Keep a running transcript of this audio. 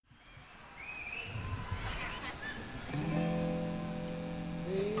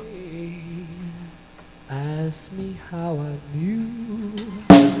ask me how I knew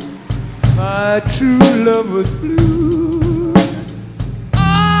my true love was blue.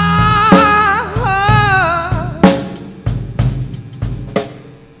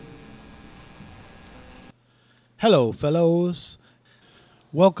 Hello, fellows.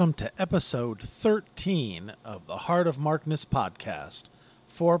 Welcome to episode 13 of the Heart of Markness podcast.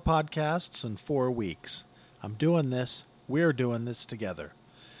 4 podcasts in 4 weeks. I'm doing this. We're doing this together.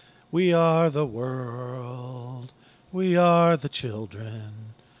 We are the world. We are the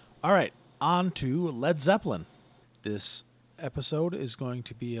children. All right, on to Led Zeppelin. This episode is going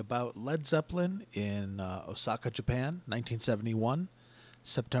to be about Led Zeppelin in Osaka, Japan, 1971,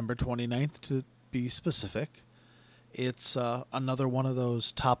 September 29th to be specific. It's another one of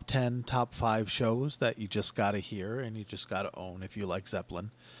those top 10, top 5 shows that you just got to hear and you just got to own if you like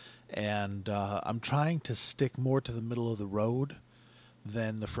Zeppelin. And I'm trying to stick more to the middle of the road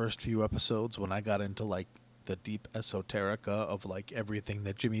than the first few episodes when I got into like the deep esoterica of like everything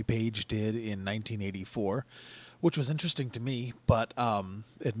that Jimmy Page did in 1984, which was interesting to me, but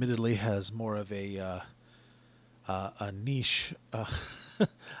admittedly has more of a niche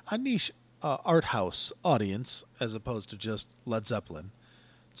a niche art house audience as opposed to just Led Zeppelin.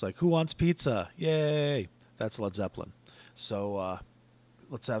 It's like, who wants pizza? Yay! That's Led Zeppelin. So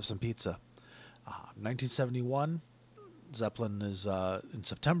let's have some pizza. 1971. Zeppelin is in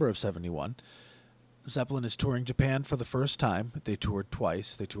September of 71. Zeppelin is touring Japan for the first time. They toured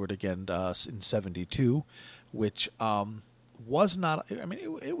twice. They toured again in 72, which was not, I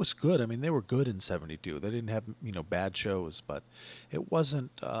mean, it was good. I mean, they were good in 72. They didn't have, bad shows, but it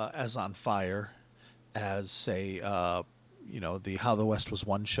wasn't as on fire as, say, the How the West Was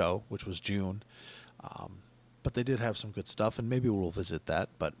Won show, which was June. But they did have some good stuff, and maybe we'll visit that.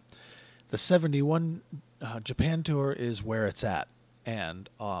 But the 71 Japan tour is where it's at. And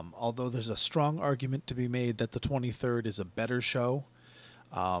although there's a strong argument to be made that the 23rd is a better show,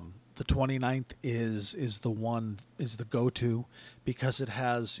 the 29th is the go-to because it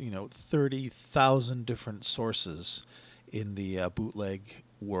has 30,000 different sources in the bootleg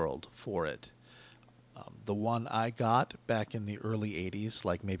world for it. The one I got back in the early 80s,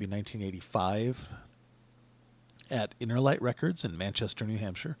 like maybe 1985, at Innerlight Records in Manchester, New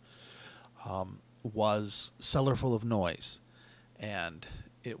Hampshire, was Cellarful of Noise, and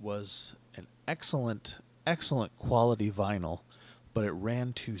it was an excellent quality vinyl. But it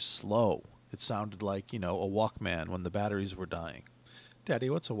ran too slow. It sounded like, a Walkman when the batteries were dying. Daddy,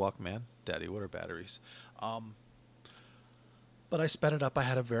 what's a Walkman? Daddy, what are batteries? But I sped it up. I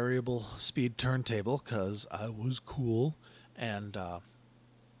had a variable speed turntable because I was cool, and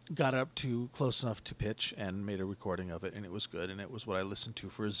got up to close enough to pitch and made a recording of it, and it was good, and it was what I listened to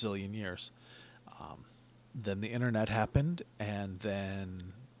for a zillion years. Then the internet happened, and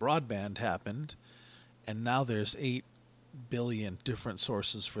then broadband happened, and now there's 8 billion different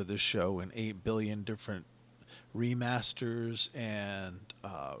sources for this show and 8 billion different remasters and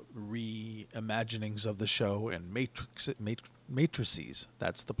reimaginings of the show and matrices.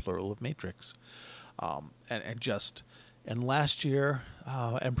 That's the plural of matrix. And last year,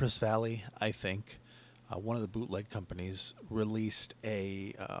 Empress Valley, I think, one of the bootleg companies released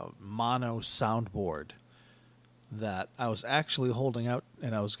a mono soundboard that I was actually holding out,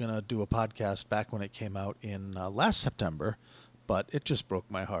 and I was going to do a podcast back when it came out in last September, but it just broke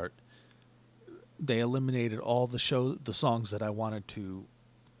my heart. They eliminated all the songs that I wanted to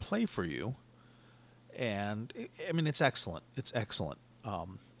play for you, and it's excellent. It's excellent.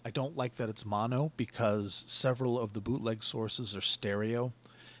 I don't like that it's mono because several of the bootleg sources are stereo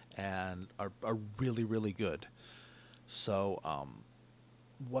and are really, really good. So,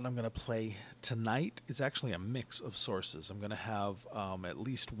 what I'm going to play tonight is actually a mix of sources. I'm going to have at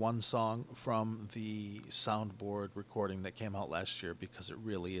least one song from the soundboard recording that came out last year because it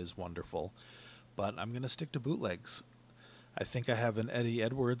really is wonderful. But I'm going to stick to bootlegs. I think I have an Eddie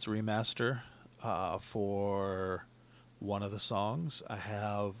Edwards remaster for one of the songs. I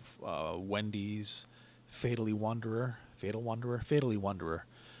have Wendy's Fatally Wanderer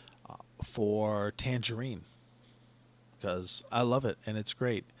for Tangerine, because I love it, and it's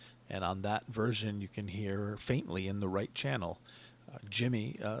great. And on that version, you can hear faintly in the right channel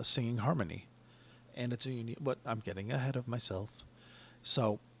Jimmy singing harmony. And it's a unique... But I'm getting ahead of myself.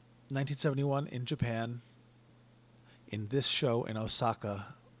 So, 1971 in Japan, in this show in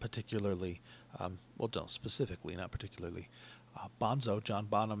Osaka particularly, specifically, not particularly, Bonzo, John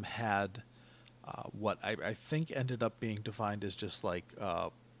Bonham, had what I think ended up being defined as just like,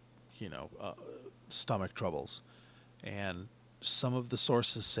 stomach troubles. And some of the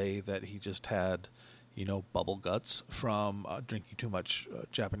sources say that he just had, bubble guts from drinking too much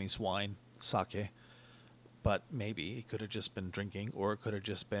Japanese wine, sake. but maybe it could have just been drinking, or it could have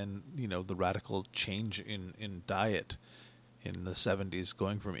just been, the radical change in diet in the 70s,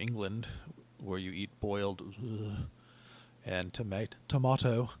 going from England, where you eat boiled and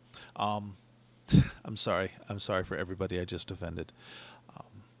tomato. I'm sorry for everybody I just offended.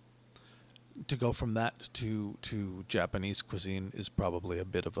 To go from that to Japanese cuisine is probably has a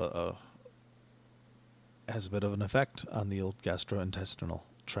bit of an effect on the old gastrointestinal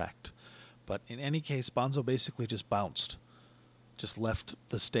tract. But in any case, Bonzo basically just bounced, just left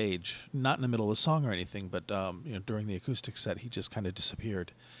the stage, not in the middle of a song or anything, but during the acoustic set, he just kind of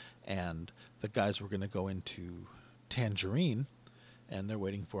disappeared. And the guys were going to go into Tangerine, and they're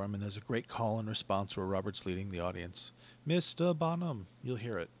waiting for him. And there's a great call and response where Robert's leading the audience. Mr. Bonham, you'll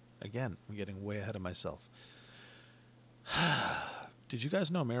hear it. Again, I'm getting way ahead of myself. Did you guys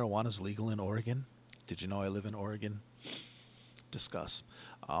know marijuana's legal in Oregon? Did you know I live in Oregon? Discuss.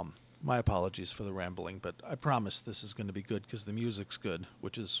 My apologies for the rambling, but I promise this is going to be good because the music's good,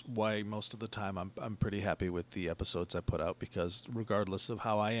 which is why most of the time I'm pretty happy with the episodes I put out, because regardless of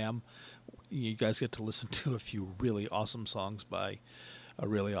how I am, you guys get to listen to a few really awesome songs by a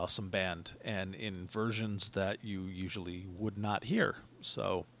really awesome band, and in versions that you usually would not hear.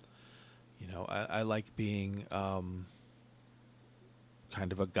 So, I like being kind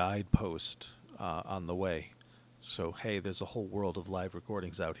of a guidepost on the way. So, hey, there's a whole world of live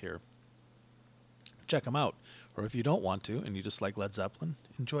recordings out here. Check them out. Or if you don't want to and you just like Led Zeppelin,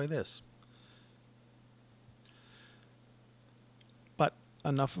 enjoy this. But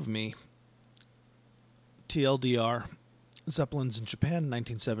enough of me. TLDR, Zeppelin's in Japan,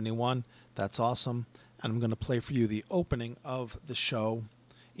 1971. That's awesome. And I'm going to play for you the opening of the show,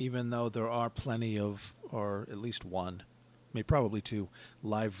 even though there are plenty of, or at least one, maybe probably two,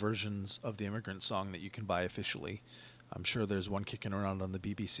 live versions of the Immigrant song that you can buy officially. I'm sure there's one kicking around on the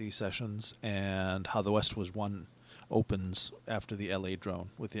BBC sessions, and How the West Was Won opens after the LA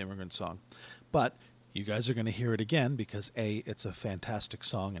drone with the Immigrant song. But you guys are going to hear it again because, A, it's a fantastic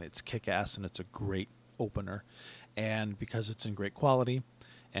song, and it's kick-ass, and it's a great opener, and because it's in great quality,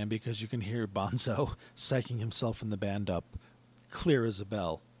 and because you can hear Bonzo psyching himself and the band up clear as a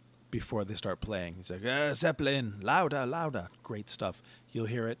bell before they start playing. He's like, Zeppelin, louder, louder. Great stuff. You'll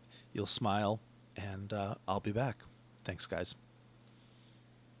hear it, you'll smile, and I'll be back. Thanks, guys.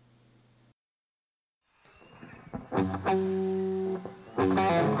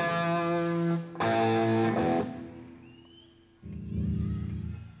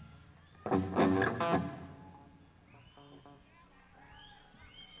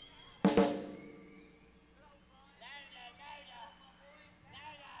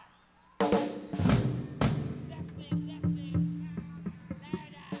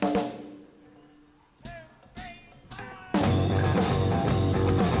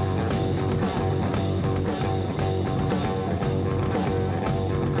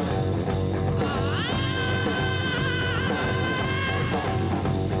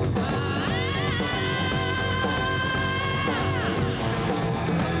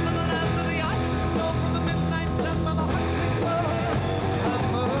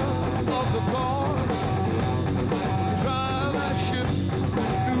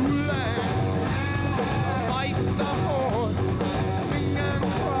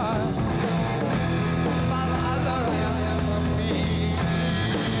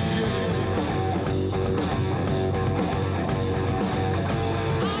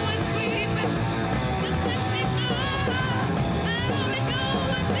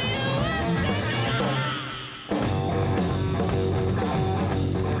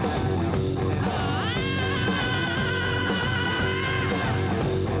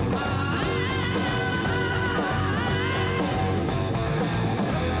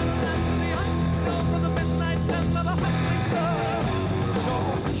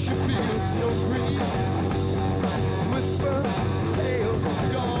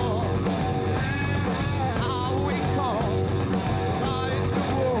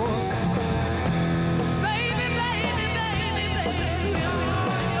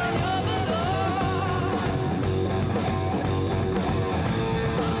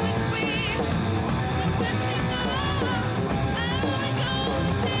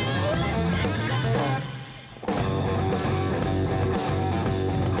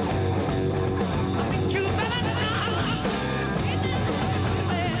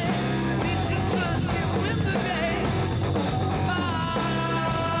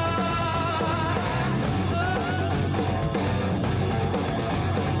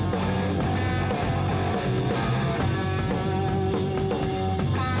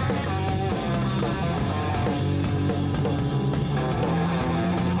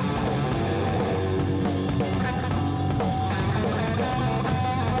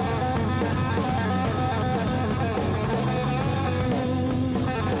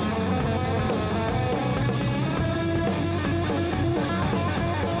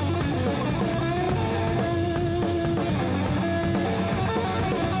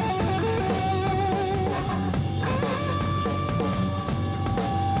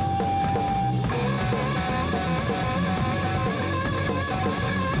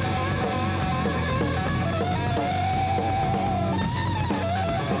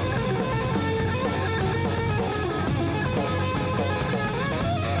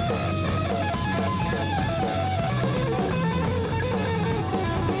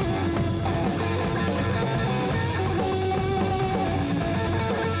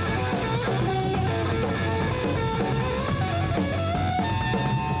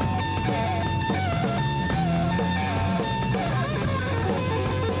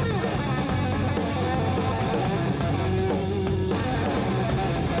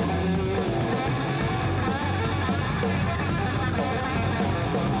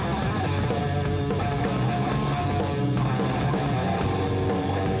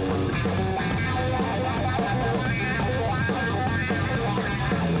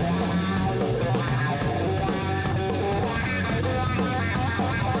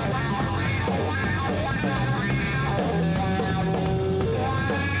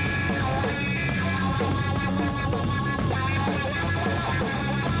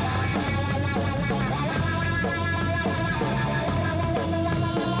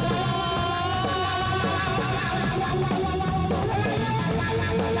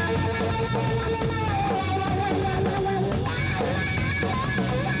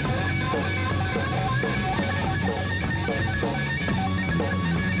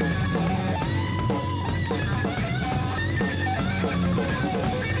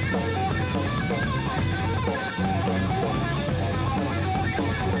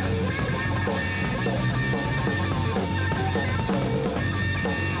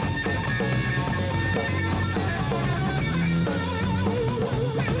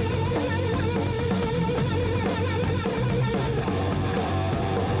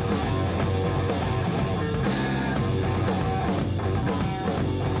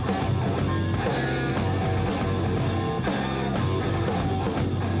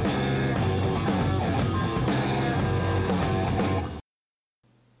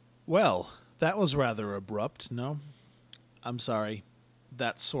 Well, that was rather abrupt, no? I'm sorry.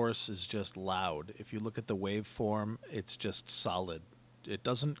 That source is just loud. If you look at the waveform, it's just solid. It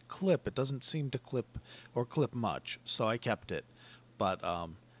doesn't clip. It doesn't seem to clip or clip much, so I kept it. But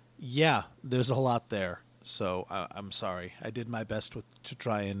yeah, there's a lot there. So I'm sorry. I did my best to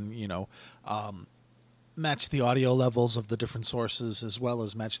try and match the audio levels of the different sources as well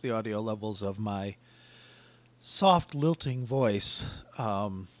as match the audio levels of my soft lilting voice.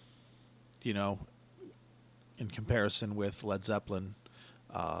 In comparison with Led Zeppelin,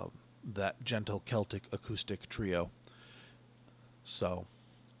 that gentle Celtic acoustic trio. So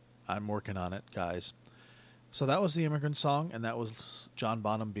I'm working on it, guys. So that was the Immigrant Song, and that was John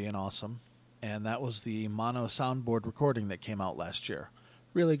Bonham being awesome. And that was the mono soundboard recording that came out last year.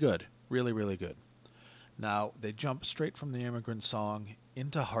 Really good. Really, really good. Now, they jump straight from the Immigrant Song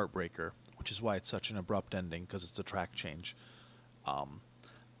into Heartbreaker, which is why it's such an abrupt ending, because it's a track change.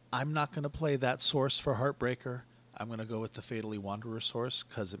 I'm not going to play that source for Heartbreaker. I'm going to go with the Fatally Wanderer source,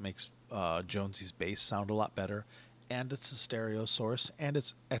 because it makes Jonesy's bass sound a lot better, and it's a stereo source, and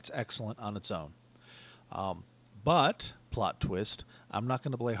it's excellent on its own. But, plot twist, I'm not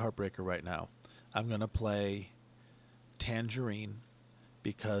going to play Heartbreaker right now. I'm going to play Tangerine,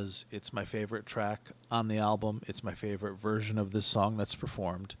 because it's my favorite track on the album. It's my favorite version of this song that's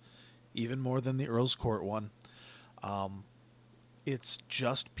performed, even more than the Earl's Court one. It's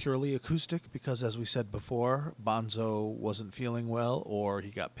just purely acoustic because, as we said before, Bonzo wasn't feeling well, or he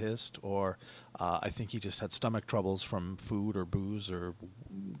got pissed, or I think he just had stomach troubles from food or booze or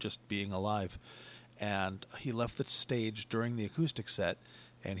just being alive. And he left the stage during the acoustic set,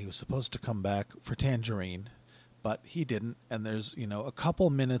 and he was supposed to come back for Tangerine, but he didn't. And there's, a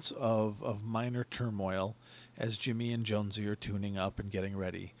couple minutes of minor turmoil as Jimmy and Jonesy are tuning up and getting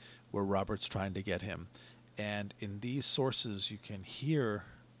ready, where Robert's trying to get him. And in these sources, you can hear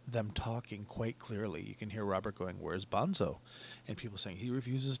them talking quite clearly. You can hear Robert going, "Where's Bonzo?" And people saying he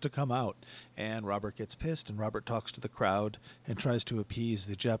refuses to come out. And Robert gets pissed, and Robert talks to the crowd and tries to appease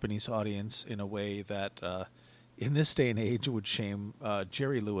the Japanese audience in a way that, in this day and age, would shame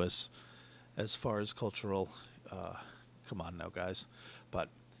Jerry Lewis as far as cultural... come on now, guys. But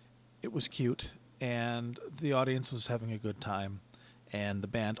it was cute, and the audience was having a good time. And the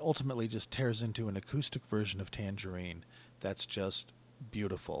band ultimately just tears into an acoustic version of Tangerine that's just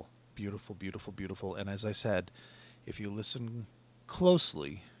beautiful, beautiful, beautiful, beautiful. And as I said, if you listen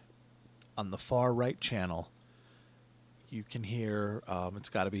closely on the far right channel, you can hear, it's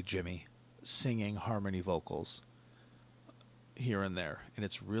got to be Jimmy, singing harmony vocals here and there. And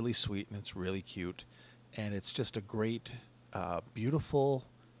it's really sweet and it's really cute. And it's just a great, beautiful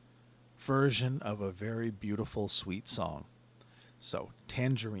version of a very beautiful, sweet song. So,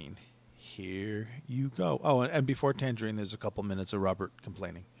 Tangerine, here you go. Oh, and before Tangerine, there's a couple minutes of Robert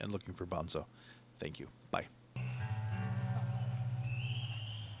complaining and looking for Bonzo. Thank you. Bye.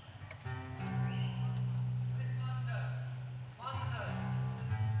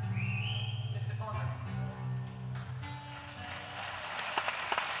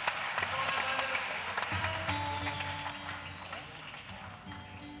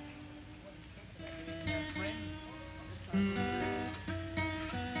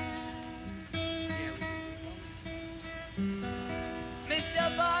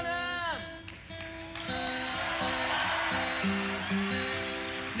 Mr. Bonham!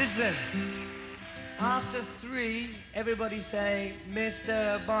 Listen, after 3, everybody say,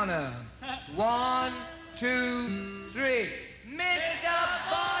 Mr. Bonham. 1, 2, 3. Mr.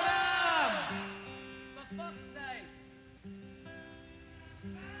 Bonham! For fuck's sake.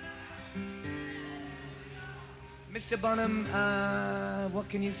 Mr. Bonham, what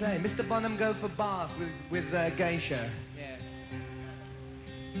can you say? Mr. Bonham go for bath with geisha. Yeah.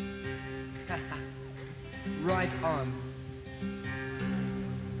 Right on.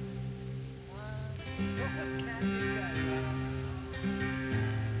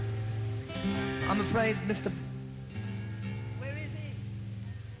 I'm afraid Mr. Where is he?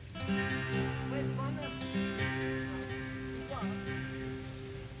 Where's Bonham? What?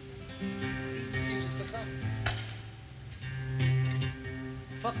 He refuses to come.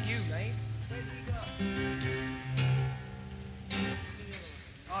 Fuck you, mate. Where's he gone?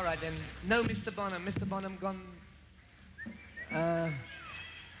 All right then. No, Mr. Bonham. Mr. Bonham gone.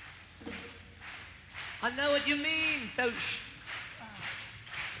 I know what you mean. So. Shh.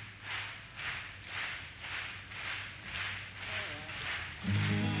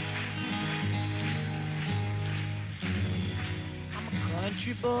 I'm a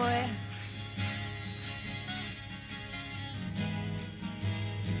country boy.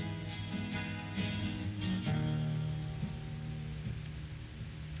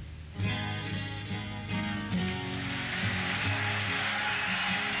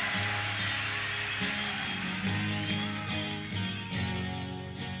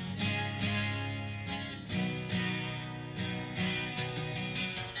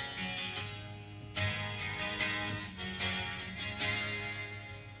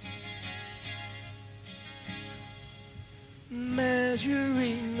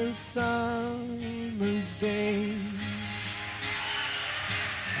 during the summer's day.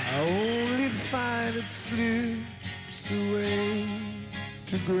 I only find it slips away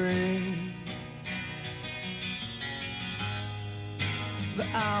to gray. The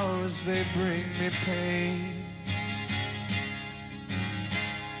hours they bring me pain.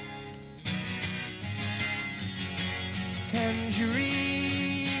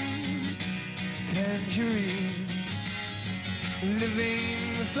 Tangerine, tangerine,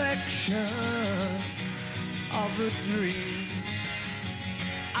 living reflection of a dream.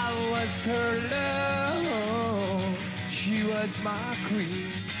 I was her love, she was my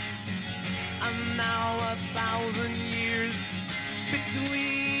queen, and now 1,000 years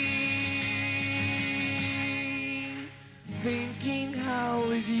between, thinking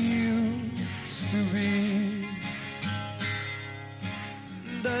how it used to be.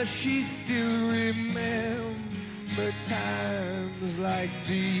 Does she still remember times like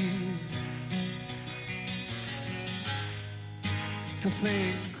these? To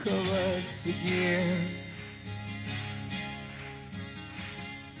think of us again,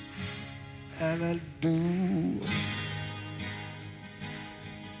 and I do.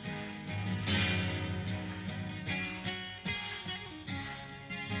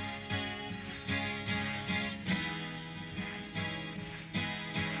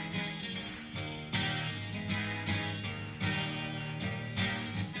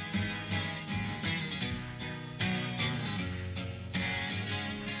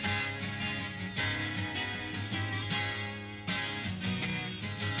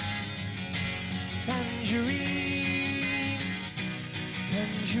 Tangerine,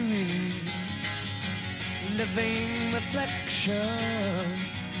 tangerine, living reflection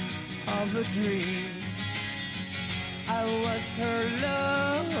of a dream. I was her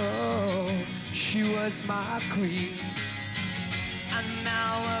love, she was my queen, and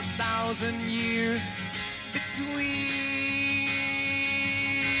now 1,000 years between.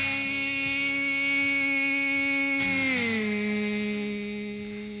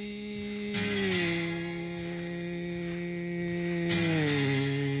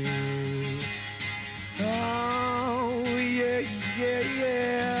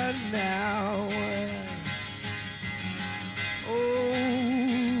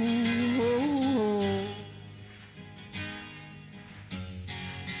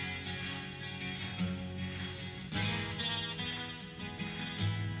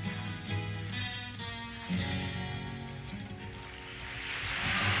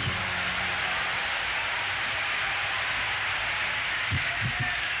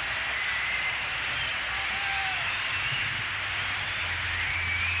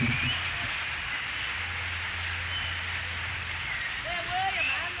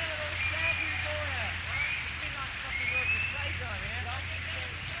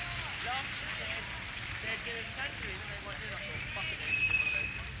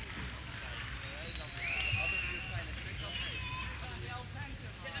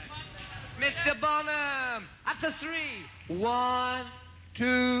 Mr. Bonham, after 3. 1,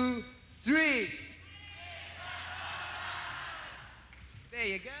 2, 3. There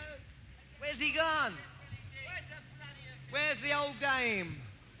you go. Where's he gone? Where's the old dame?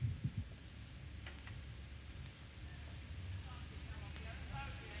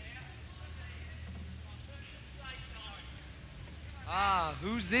 Ah,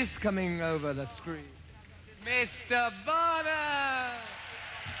 who's this coming over the screen? Mr. Bonham!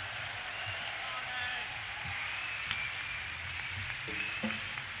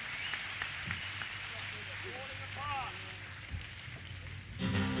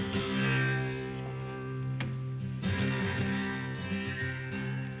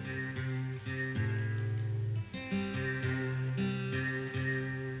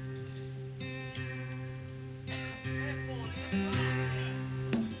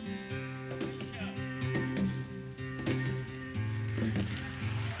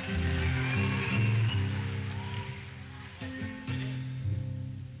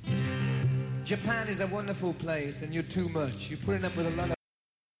 Japan is a wonderful place, and you're too much. You're putting up with a lot of...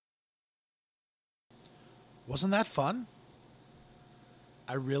 Wasn't that fun?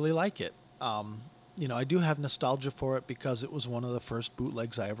 I really like it. You know, I do have nostalgia for it because it was one of the first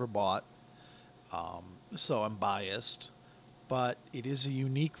bootlegs I ever bought. So I'm biased. But it is a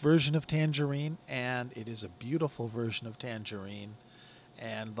unique version of Tangerine, and it is a beautiful version of Tangerine.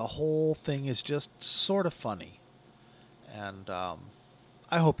 And the whole thing is just sort of funny. And I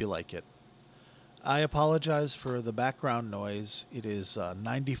hope you like it. I apologize for the background noise. It is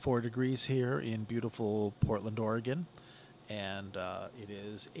 94 degrees here in beautiful Portland, Oregon, and it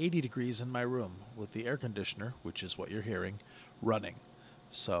is 80 degrees in my room with the air conditioner, which is what you're hearing, running.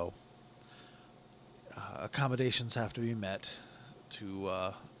 So accommodations have to be met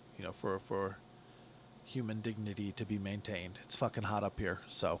to, for human dignity to be maintained. It's fucking hot up here,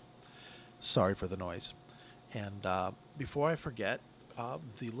 so sorry for the noise. And before I forget,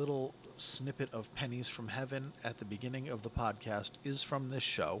 the little snippet of Pennies from Heaven at the beginning of the podcast is from this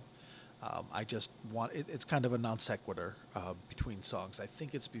show. I just want it's kind of a non sequitur between songs. I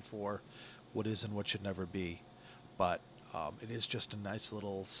think it's before What Is and What Should Never Be, but it is just a nice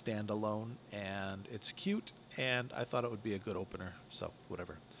little standalone, and it's cute, and I thought it would be a good opener, so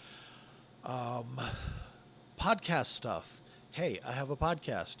whatever. Podcast stuff. Hey, I have a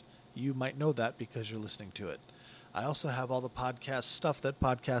podcast. You might know that because you're listening to it. I also have all the podcast stuff that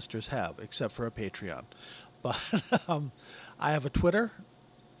podcasters have, except for a Patreon. But I have a Twitter,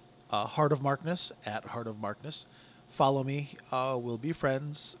 Heart of Markness, at Heart of Markness. Follow me. We'll be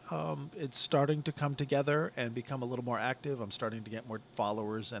friends. It's starting to come together and become a little more active. I'm starting to get more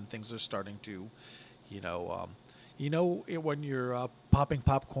followers, and things are starting to, when you're popping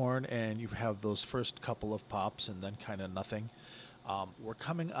popcorn and you have those first couple of pops and then kind of nothing. We're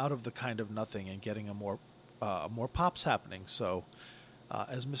coming out of the kind of nothing and getting a more pops happening. So,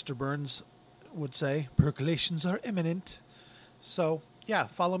 as Mr. Burns would say, percolations are imminent. So, yeah,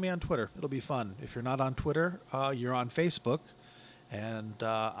 follow me on Twitter. It'll be fun. If you're not on Twitter, you're on Facebook. And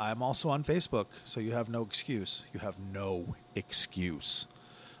I'm also on Facebook, so you have no excuse. You have no excuse.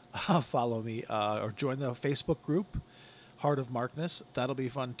 Follow me or join the Facebook group, Heart of Markness. That'll be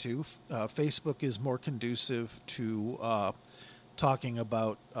fun, too. Facebook is more conducive to talking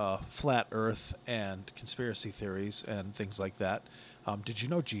about flat Earth and conspiracy theories and things like that. Did you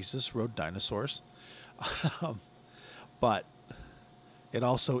know Jesus rode dinosaurs? But it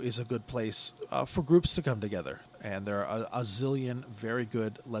also is a good place for groups to come together. And there are a zillion very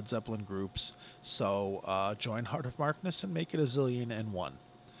good Led Zeppelin groups. So join Heart of Markness and make it a zillion and one.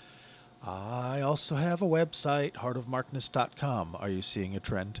 I also have a website, heartofmarkness.com. Are you seeing a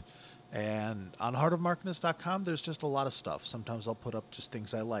trend? And on heartofmarkness.com, there's just a lot of stuff. Sometimes I'll put up just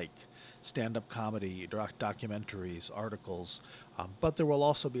things I like. Stand-up comedy, documentaries, articles. But there will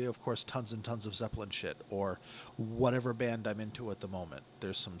also be, of course, tons and tons of Zeppelin shit or whatever band I'm into at the moment.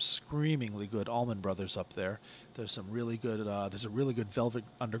 There's some screamingly good Allman Brothers up there. There's some really good, there's a really good Velvet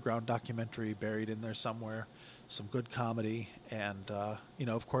Underground documentary buried in there somewhere. Some good comedy. And,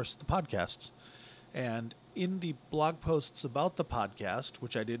 of course, the podcasts. And in the blog posts about the podcast,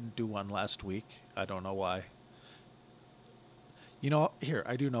 which I didn't do one last week, I don't know why.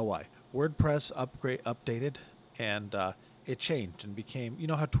 I do know why. WordPress updated, and it changed and became, you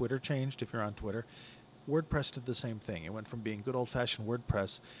know how Twitter changed if you're on Twitter? WordPress did the same thing. It went from being good old-fashioned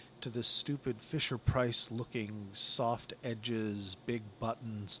WordPress to this stupid Fisher-Price-looking soft edges, big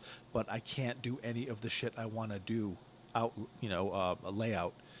buttons, but I can't do any of the shit I want to do a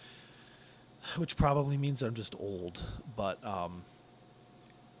layout. Which probably means I'm just old, but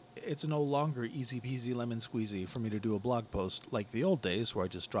it's no longer easy peasy lemon squeezy for me to do a blog post like the old days where I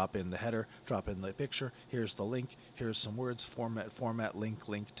just drop in the header, drop in the picture, here's the link, here's some words, format, link,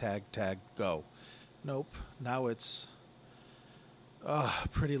 tag, go. Nope. Now it's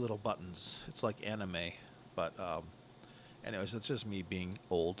pretty little buttons. It's like anime. But anyways, that's just me being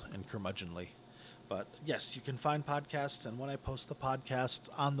old and curmudgeonly. But yes, you can find podcasts, and when I post the podcasts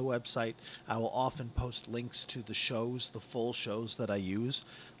on the website, I will often post links to the shows, the full shows that I use.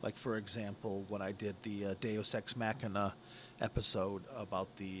 Like, for example, when I did the Deus Ex Machina episode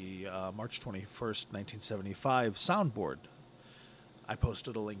about the March 21st, 1975 soundboard, I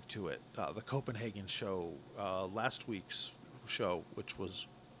posted a link to it. The Copenhagen show, last week's show, which was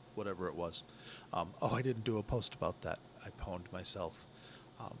whatever it was. I didn't do a post about that. I pwned myself.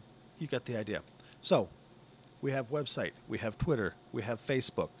 You get the idea. So, we have website, we have Twitter, we have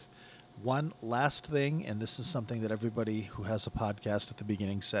Facebook. One last thing, and this is something that everybody who has a podcast at the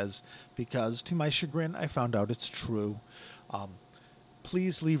beginning says, because to my chagrin, I found out it's true.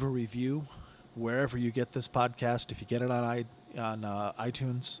 Please leave a review wherever you get this podcast. If you get it on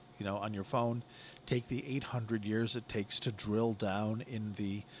iTunes, on your phone, take the 800 years it takes to drill down in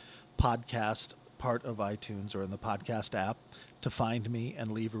the podcast part of iTunes or in the podcast app to find me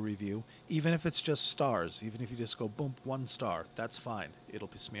and leave a review, even if it's just stars, even if you just go boom, 1 star, that's fine. It'll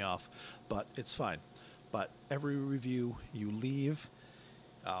piss me off, but it's fine. But every review you leave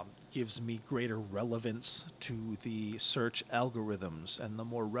gives me greater relevance to the search algorithms, and the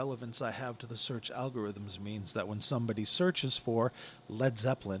more relevance I have to the search algorithms means that when somebody searches for Led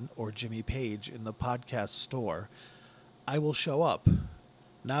Zeppelin or Jimmy Page in the podcast store, I will show up.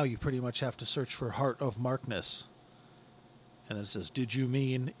 Now you pretty much have to search for Heart of Markness. And then it says, did you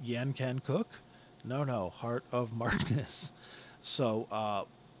mean Yan Can Cook? No, Heart of Markness. So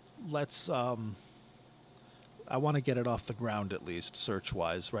let's, I want to get it off the ground at least,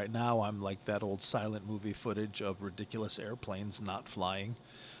 search-wise. Right now I'm like that old silent movie footage of ridiculous airplanes not flying.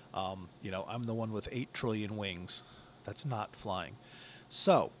 I'm the one with 8 trillion wings. That's not flying.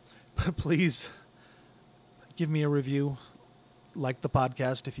 So, please give me a review. Like the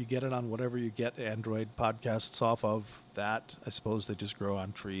podcast if you get it on whatever you get Android podcasts off of. That, I suppose they just grow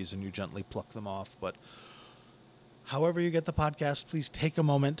on trees and you gently pluck them off. But however you get the podcast, please take a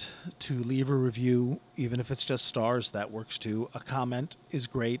moment to leave a review. Even if it's just stars, that works too. A comment is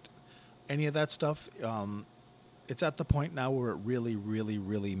great. Any of that stuff, it's at the point now where it really, really,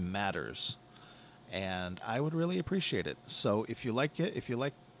 really matters. And I would really appreciate it. So if you like it, if you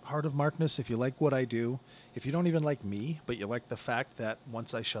like Heart of Markness, if you like what I do, if you don't even like me, but you like the fact that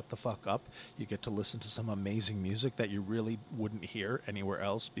once I shut the fuck up, you get to listen to some amazing music that you really wouldn't hear anywhere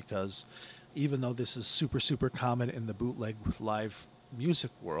else, because even though this is super, super common in the bootleg live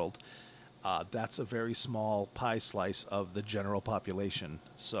music world, that's a very small pie slice of the general population.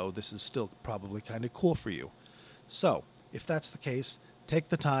 So this is still probably kind of cool for you. So if that's the case, take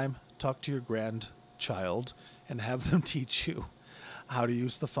the time, talk to your grandchild, and have them teach you how to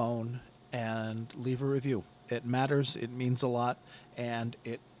use the phone and leave a review. It matters, it means a lot, and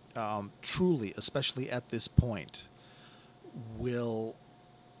it truly, especially at this point, will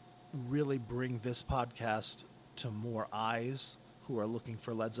really bring this podcast to more eyes who are looking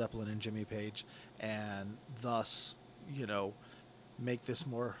for Led Zeppelin and Jimmy Page, and thus, make this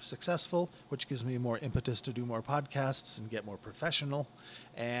more successful, which gives me more impetus to do more podcasts and get more professional,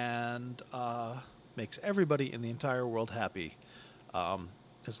 and makes everybody in the entire world happy.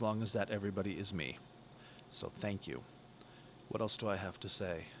 As long as that everybody is me. So thank you. What else do I have to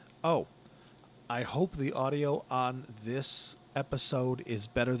say? Oh, I hope the audio on this episode is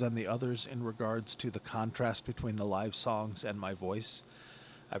better than the others in regards to the contrast between the live songs and my voice.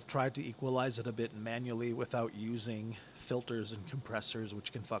 I've tried to equalize it a bit manually without using filters and compressors,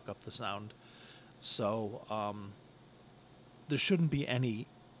 which can fuck up the sound. So there shouldn't be any,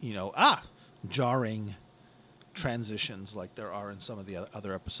 jarring transitions like there are in some of the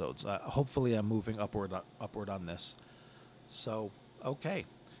other episodes. Hopefully I'm moving upward on this. So, okay.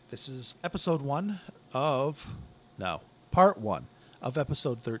 This is part 1 of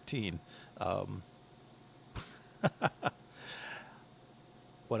episode 13.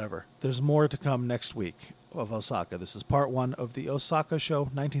 Whatever. There's more to come next week of Osaka. This is part 1 of the Osaka show,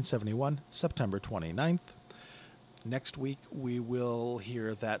 1971, September 29th. Next week we will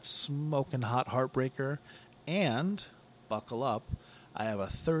hear that smoking hot heartbreaker. And, buckle up, I have a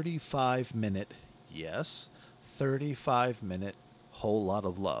 35-minute whole lot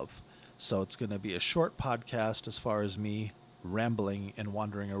of love. So it's going to be a short podcast as far as me rambling and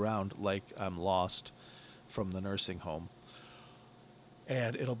wandering around like I'm lost from the nursing home.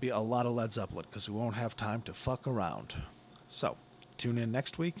 And it'll be a lot of Led Zeppelin because we won't have time to fuck around. So, tune in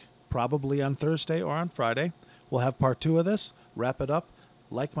next week, probably on Thursday or on Friday. We'll have part 2 of this, wrap it up.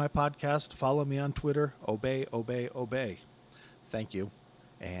 Like my podcast, follow me on Twitter, obey. Thank you,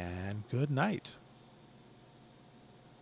 and good night.